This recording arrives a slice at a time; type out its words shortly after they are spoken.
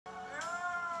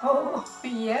Oh,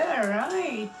 yeah,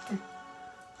 right.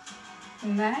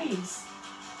 Nice.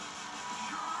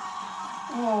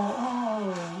 Oh,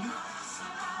 oh.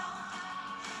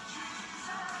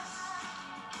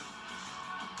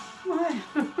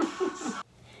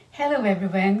 Hello,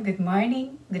 everyone. Good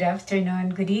morning, good afternoon,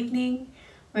 good evening,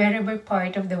 wherever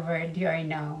part of the world you are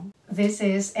now. This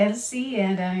is Elsie,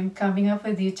 and I'm coming up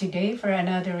with you today for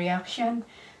another reaction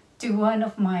to one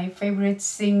of my favorite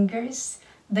singers,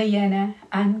 Diana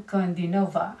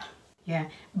Ankudinova. Yeah,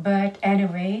 but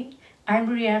anyway, I'm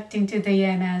reacting to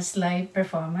Diana's live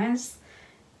performance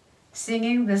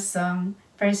singing the song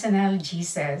Personal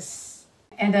Jesus.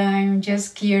 And I'm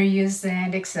just curious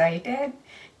and excited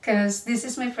because this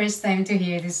is my first time to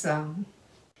hear this song.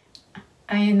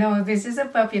 I know this is a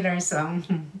popular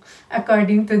song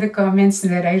according to the comments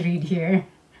that I read here.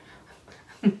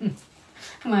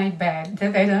 My bad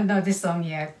that I don't know the song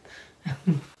yet.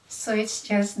 So it's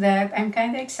just that I'm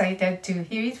kind of excited to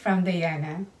hear it from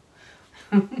Diana.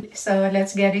 So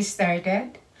let's get it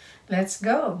started. Let's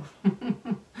go.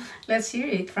 Let's hear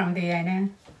it from Diana.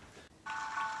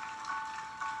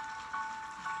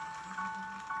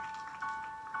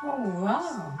 Oh,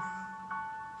 wow.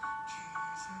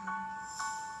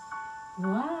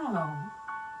 Wow.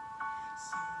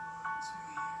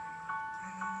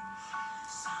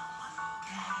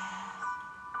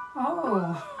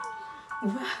 Oh,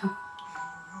 wow.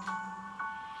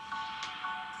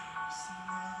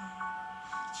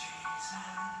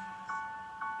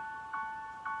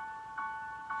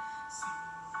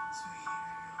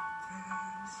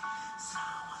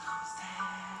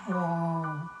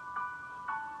 Oh,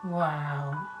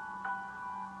 wow.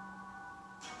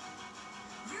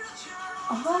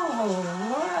 Oh,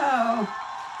 wow.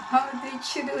 How did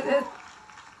she do that?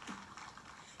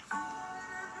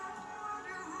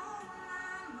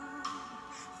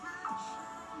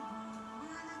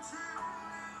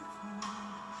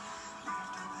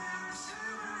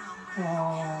 Oh,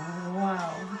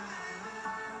 wow.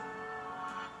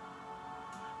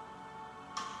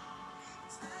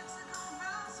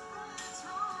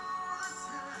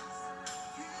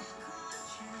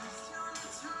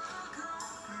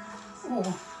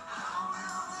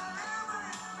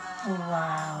 Oh,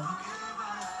 wow.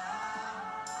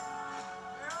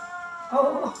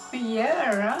 Oh,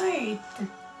 yeah, right.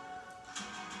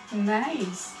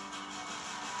 Nice.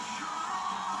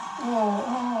 Oh,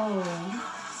 oh.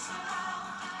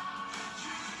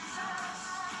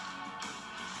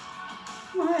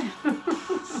 Wow.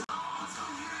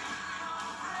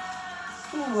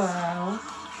 Oh, wow.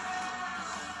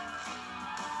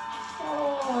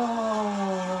 Oh,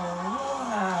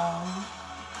 wow.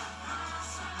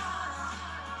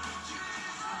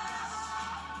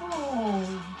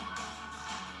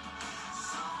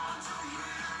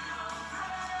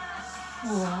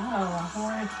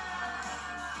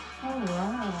 Oh, wow. Oh,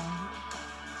 wow.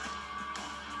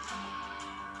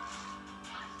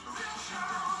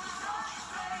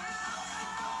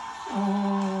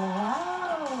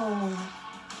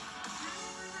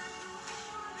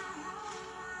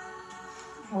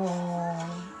 Oh,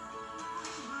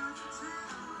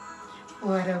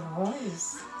 what a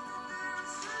voice.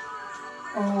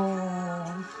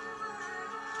 Oh,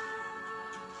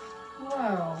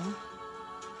 wow.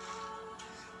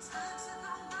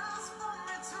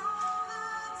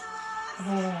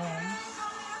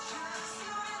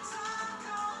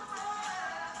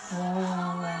 Oh,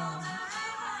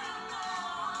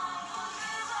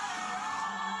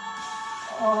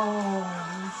 oh, oh,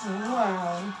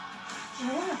 wow.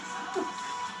 Yeah.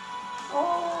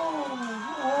 Oh,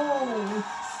 oh,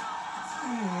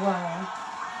 wow.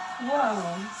 Wow.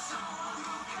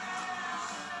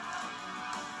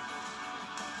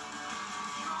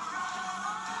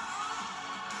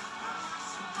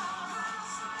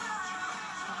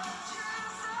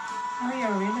 Oh,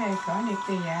 you're really iconic,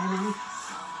 Diana.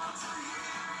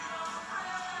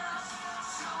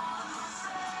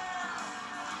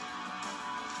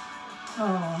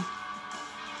 Oh,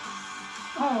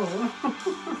 oh,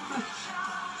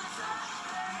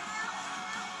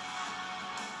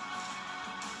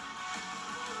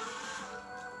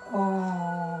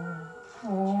 oh,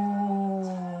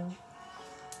 oh,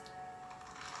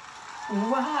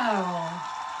 wow.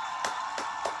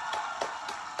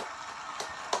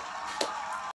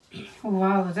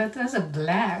 Wow, that was a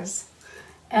blast.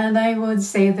 And I would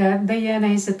say that Diana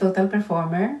is a total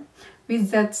performer with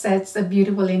that sets a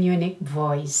beautiful and unique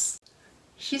voice.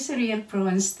 She's a real pro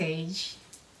on stage.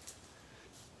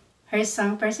 Her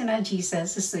song Personal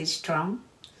Jesus is so strong.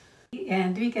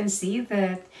 And we can see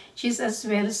that she's as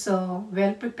well so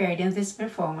well prepared in this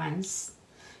performance.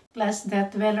 Plus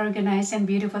that well-organized and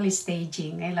beautiful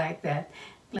staging. I like that.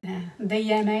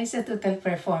 Diana is a total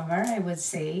performer, I would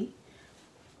say.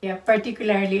 Yeah,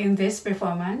 particularly in this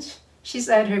performance, she's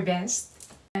at her best.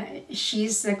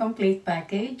 She's a complete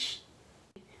package.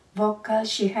 Vocal,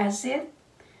 she has it.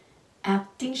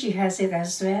 Acting, she has it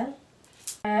as well.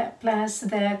 Plus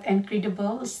that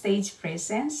incredible stage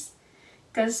presence,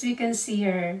 because we can see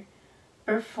her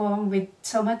perform with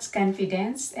so much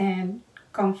confidence and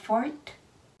comfort.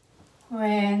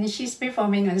 When she's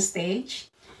performing on stage,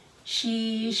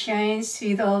 she shines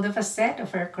with all the facet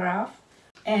of her craft.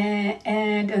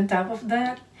 And on top of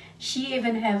that, she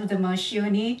even have the most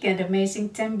unique and amazing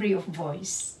timbre of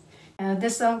voice. The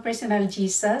song Personal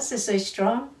Jesus is so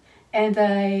strong, and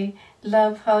I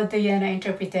love how Diana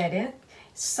interpreted it.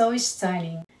 So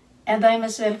stunning. And I'm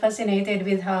as well fascinated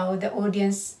with how the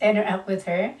audience interact with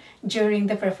her during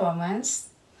the performance.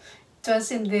 It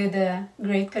was indeed a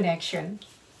great connection.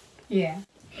 Yeah.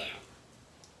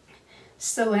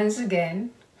 So once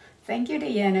again, thank you,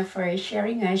 Diana, for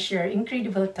sharing us your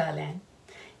incredible talent.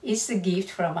 It's a gift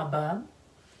from above.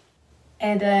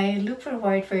 And I look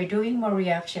forward for doing more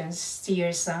reactions to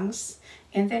your songs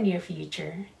in the near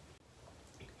future.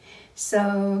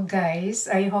 So guys,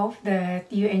 I hope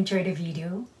that you enjoyed the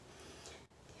video.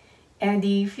 And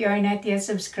if you are not yet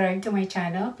subscribed to my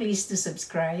channel, please do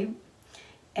subscribe.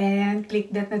 And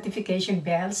click that notification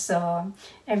bell so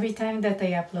every time that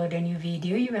I upload a new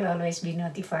video, you will always be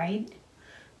notified.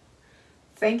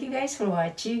 Thank you guys for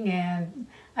watching, and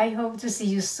I hope to see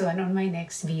you soon on my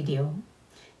next video.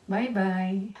 Bye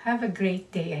bye. Have a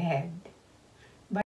great day ahead.